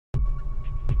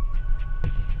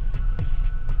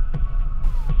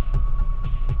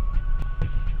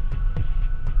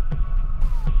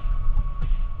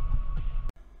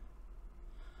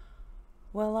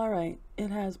right. It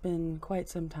has been quite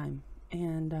some time.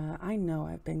 And I know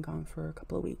I've been gone for a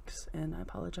couple of weeks, and I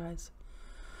apologize.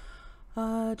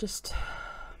 Just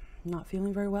not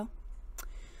feeling very well.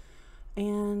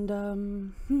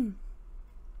 And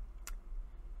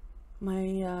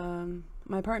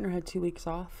my partner had 2 weeks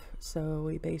off, so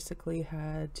we basically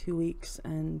had 2 weeks,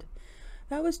 and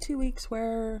that was 2 weeks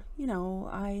where,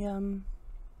 I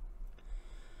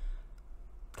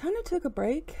kind of took a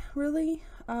break, really,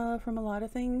 from a lot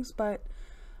of things, but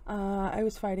I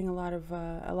was fighting a lot of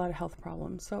health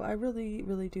problems. So I really,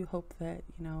 really do hope that,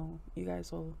 you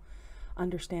guys will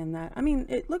understand that. I mean,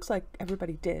 it looks like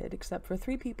everybody did, except for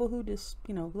 3 people who just,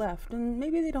 left, and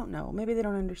maybe they don't know, maybe they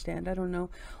don't understand, I don't know,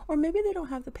 or maybe they don't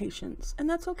have the patience, and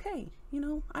that's okay.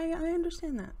 I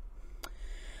understand that.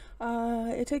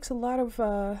 It takes a lot of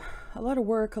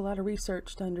work, a lot of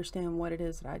research to understand what it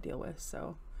is that I deal with.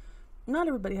 So not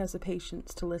everybody has the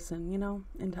patience to listen,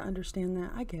 and to understand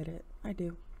that. I get it. I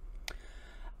do.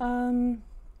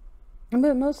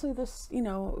 But mostly this, it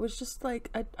was just like,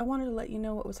 I wanted to let you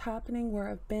know what was happening, where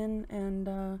I've been,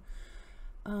 and,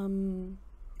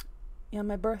 yeah,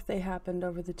 my birthday happened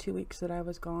over the 2 weeks that I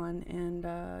was gone, and,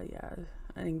 yeah,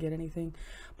 I didn't get anything,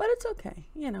 but it's okay.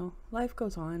 Life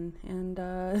goes on, and,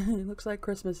 it looks like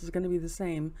Christmas is going to be the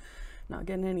same, not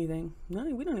getting anything. No,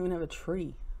 we don't even have a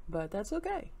tree, but that's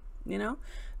okay,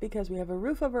 because we have a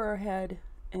roof over our head,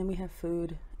 and we have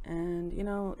food, and,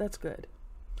 that's good.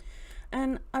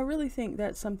 And I really think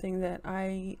that's something that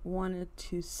I wanted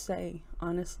to say,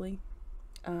 honestly.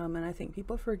 And I think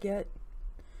people forget.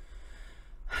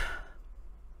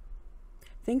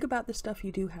 Think about the stuff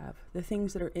you do have, the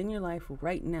things that are in your life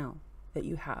right now that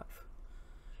you have.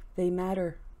 They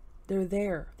matter. They're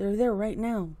there. They're there right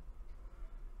now.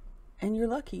 And you're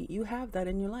lucky you have that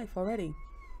in your life already.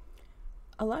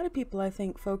 A lot of people, I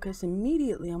think, focus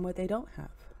immediately on what they don't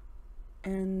have.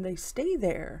 And they stay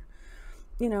there.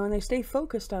 And they stay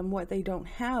focused on what they don't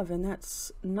have, and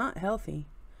that's not healthy.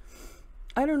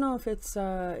 I don't know if it's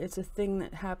a thing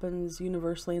that happens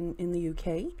universally in the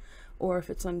UK, or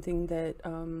if it's something that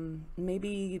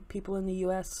maybe people in the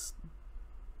US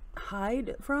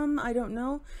hide from. I don't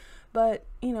know. But,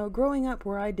 growing up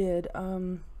where I did,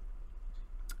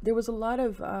 there was a lot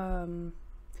of,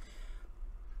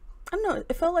 I don't know,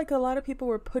 it felt like a lot of people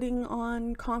were putting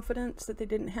on confidence that they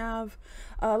didn't have,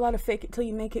 a lot of fake it till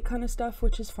you make it kind of stuff,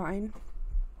 which is fine,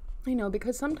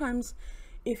 because sometimes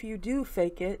if you do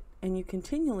fake it and you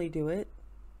continually do it,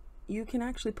 you can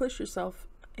actually push yourself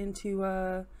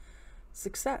into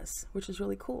success, which is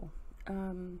really cool,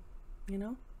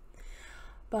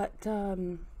 but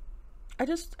I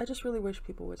just really wish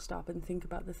people would stop and think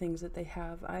about the things that they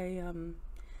have.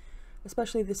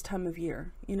 Especially this time of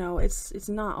year, it's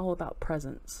not all about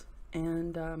presents,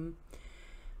 and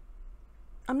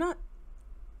I'm not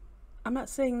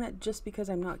saying that just because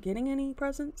I'm not getting any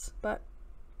presents, but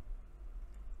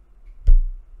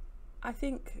I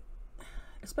think,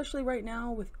 especially right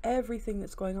now with everything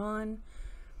that's going on,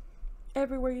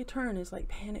 everywhere you turn is like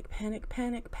panic, panic,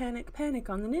 panic, panic, panic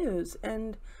on the news.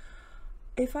 And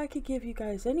if I could give you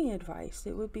guys any advice,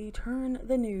 it would be turn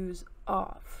the news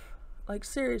off. Like,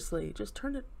 seriously, just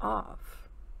turn it off,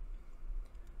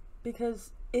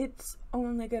 because it's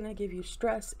only gonna give you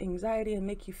stress, anxiety, and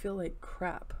make you feel like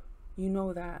crap. You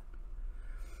know that.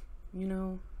 You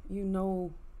know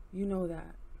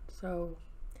that. So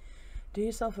do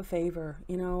yourself a favor,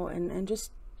 and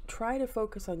just try to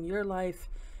focus on your life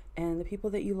and the people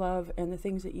that you love and the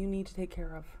things that you need to take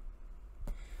care of.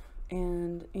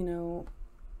 And,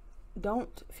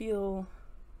 don't feel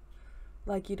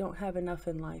like you don't have enough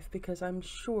in life, because I'm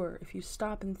sure if you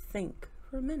stop and think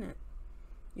for a minute,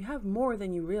 you have more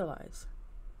than you realize.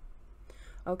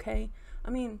 Okay?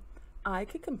 I mean, I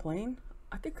could complain.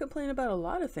 I could complain about a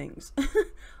lot of things.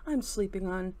 I'm sleeping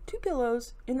on 2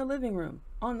 pillows in the living room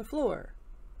on the floor.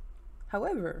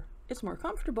 However, it's more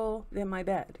comfortable than my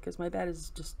bed, because my bed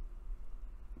is just,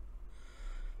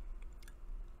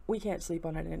 we can't sleep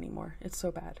on it anymore. It's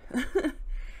so bad.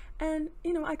 And,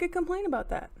 I could complain about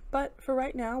that. But for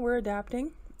right now, we're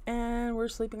adapting, and we're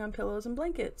sleeping on pillows and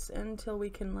blankets until we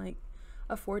can,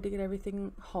 afford to get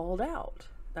everything hauled out.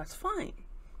 That's fine.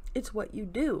 It's what you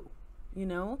do,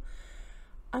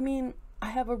 I mean, I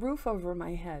have a roof over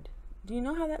my head. Do you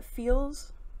know how that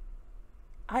feels?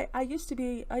 I used to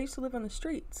live on the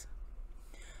streets.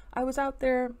 I was out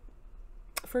there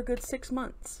for a good 6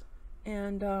 months,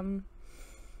 and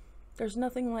there's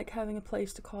nothing like having a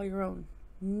place to call your own.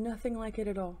 Nothing like it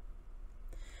at all.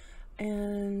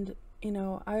 And,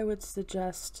 I would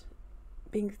suggest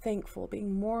being thankful,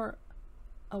 being more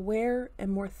aware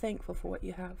and more thankful for what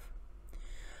you have.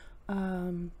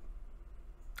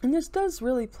 And this does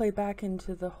really play back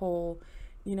into the whole,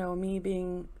 you know, me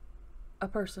being a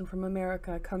person from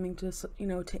America coming to, you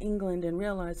know, to England and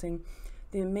realizing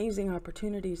the amazing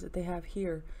opportunities that they have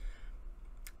here.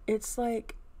 It's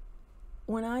like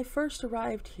when I first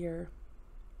arrived here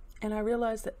and I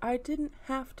realized that I didn't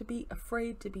have to be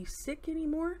afraid to be sick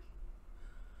anymore.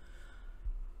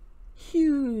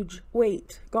 Huge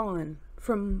weight gone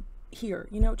from here,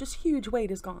 you know, just huge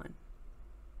weight is gone.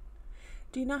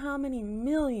 Do you know how many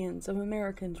millions of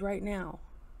Americans right now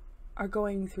are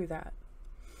going through that?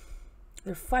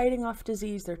 They're fighting off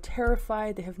disease, they're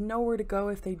terrified, they have nowhere to go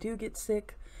if they do get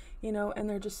sick, you know, and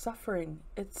they're just suffering.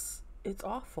 It's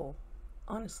awful,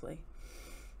 honestly.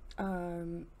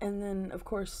 And then, of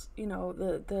course, you know,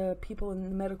 the people in the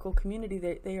medical community,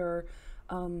 they're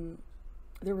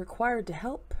required to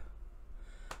help,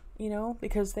 you know,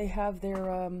 because they have their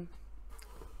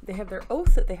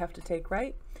oath that they have to take,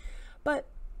 right? But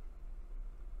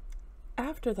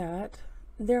after that,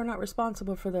 they're not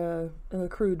responsible for the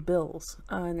accrued bills,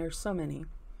 and there's so many,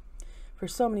 for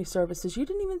so many services you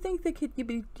didn't even think that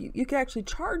you could actually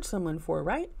charge someone for,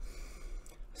 right?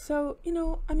 So, you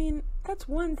know, I mean, that's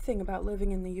one thing about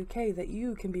living in the UK that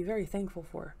you can be very thankful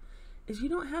for, is you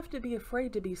don't have to be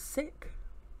afraid to be sick.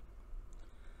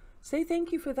 Say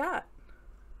thank you for that,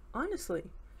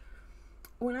 honestly.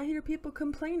 When I hear people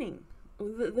complaining,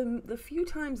 the few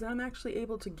times that I'm actually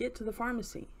able to get to the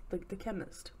pharmacy, the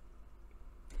chemist,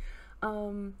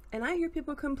 and I hear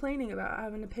people complaining about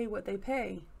having to pay what they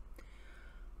pay,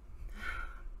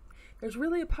 there's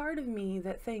really a part of me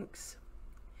that thinks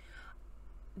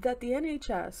that the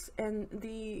NHS and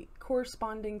the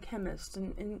corresponding chemist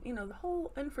and you know, the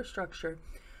whole infrastructure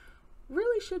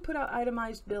really should put out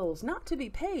itemized bills, not to be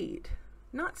paid,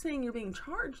 not saying you're being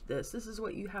charged this is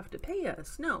what you have to pay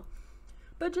us, no,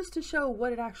 but just to show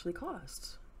what it actually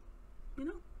costs, you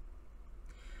know?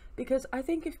 Because I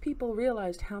think if people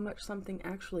realized how much something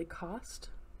actually cost,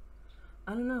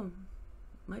 I don't know,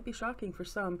 might be shocking for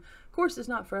some. Of course, it's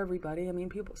not for everybody. I mean,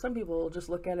 some people will just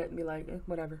look at it and be like,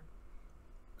 whatever.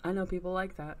 I know people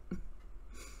like that.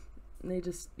 They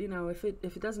just, you know, if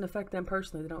it doesn't affect them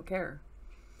personally, they don't care.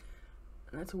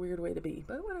 And that's a weird way to be,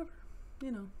 but whatever,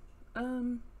 you know.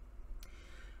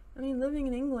 I mean, living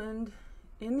in England,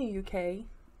 in the UK,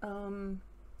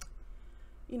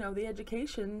 you know, the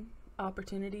education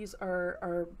opportunities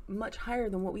are much higher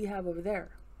than what we have over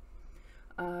there.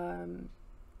 And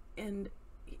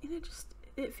you know,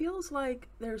 it feels like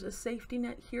there's a safety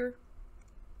net here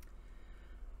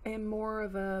and more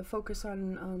of a focus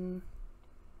on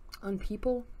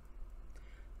people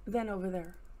than over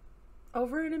there.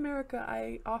 Over in America,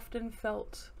 I often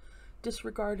felt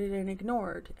disregarded and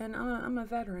ignored, and I'm a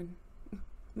veteran,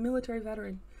 military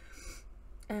veteran,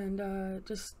 and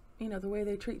just, you know, the way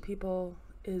they treat people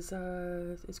is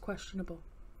questionable.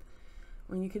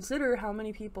 When you consider how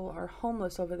many people are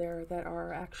homeless over there that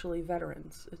are actually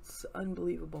veterans, it's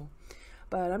unbelievable.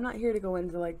 But I'm not here to go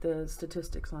into like the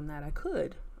statistics on that.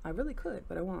 I really could,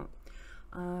 but I won't.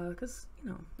 Because, you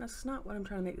know, that's not what I'm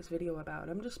trying to make this video about.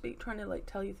 I'm just trying to like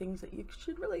tell you things that you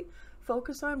should really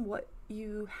focus on what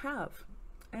you have.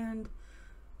 And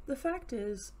the fact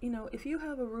is, you know, if you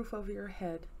have a roof over your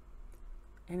head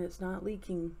and it's not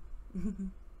leaking,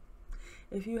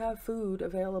 if you have food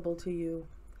available to you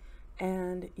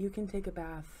and you can take a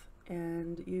bath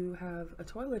and you have a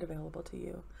toilet available to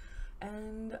you,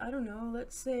 and I don't know,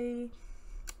 let's say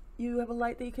you have a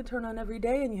light that you can turn on every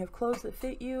day and you have clothes that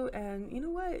fit you, and you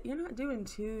know what, you're not doing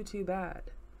too bad.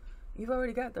 You've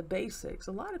already got the basics.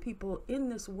 A lot of people in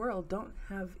this world don't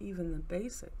have even the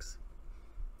basics,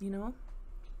 you know?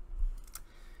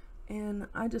 And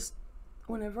I just,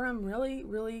 whenever I'm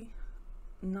really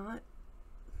not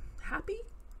happy,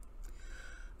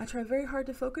 I try very hard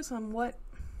to focus on what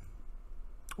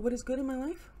is good in my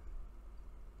life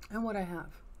and what I have.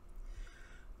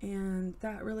 And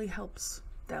that really helps,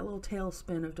 that little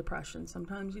tailspin of depression.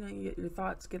 Sometimes, you know, your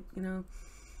thoughts get, you know,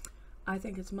 I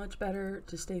think it's much better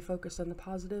to stay focused on the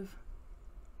positive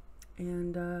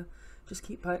and just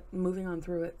keep moving on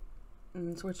through it. And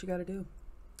that's what you got to do.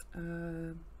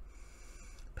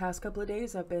 Past couple of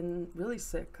days I've been really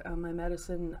sick. My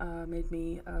medicine made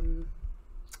me,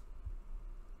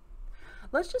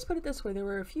 let's just put it this way, there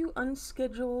were a few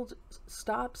unscheduled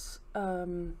stops,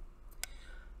 kind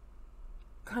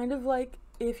of like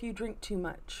if you drink too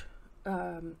much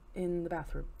in the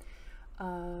bathroom.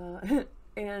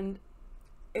 And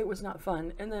it was not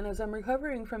fun. And then as I'm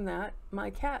recovering from that, my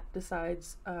cat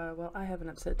decides, well, I have an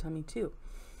upset tummy too.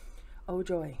 Oh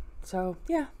joy. So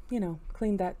yeah, you know,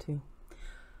 cleaned that too.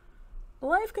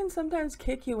 Life can sometimes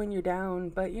kick you when you're down,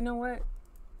 but you know what?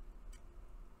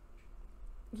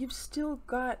 you've still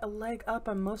got a leg up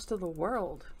on most of the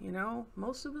world, you know?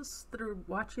 Most of us that are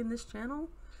watching this channel,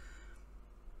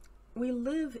 we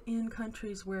live in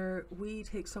countries where we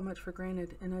take so much for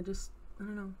granted, and I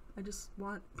don't know, I just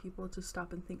want people to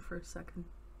stop and think for a second.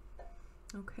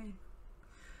 Okay.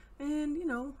 And, you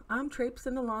know, I'm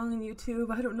traipsing along on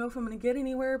YouTube. I don't know if I'm going to get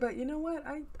anywhere, but you know what?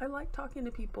 I like talking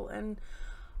to people, and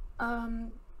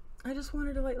I just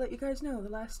wanted to let you guys know the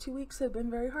last 2 weeks have been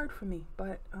very hard for me,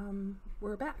 but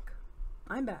we're back.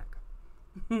 I'm back.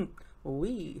 I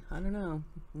don't know,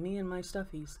 me and my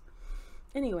stuffies.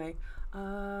 Anyway,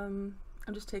 I'm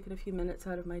just taking a few minutes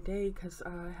out of my day because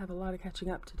I have a lot of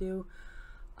catching up to do.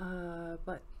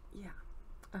 But yeah,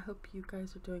 I hope you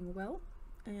guys are doing well,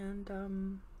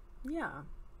 and yeah.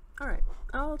 All right,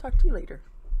 I'll talk to you later.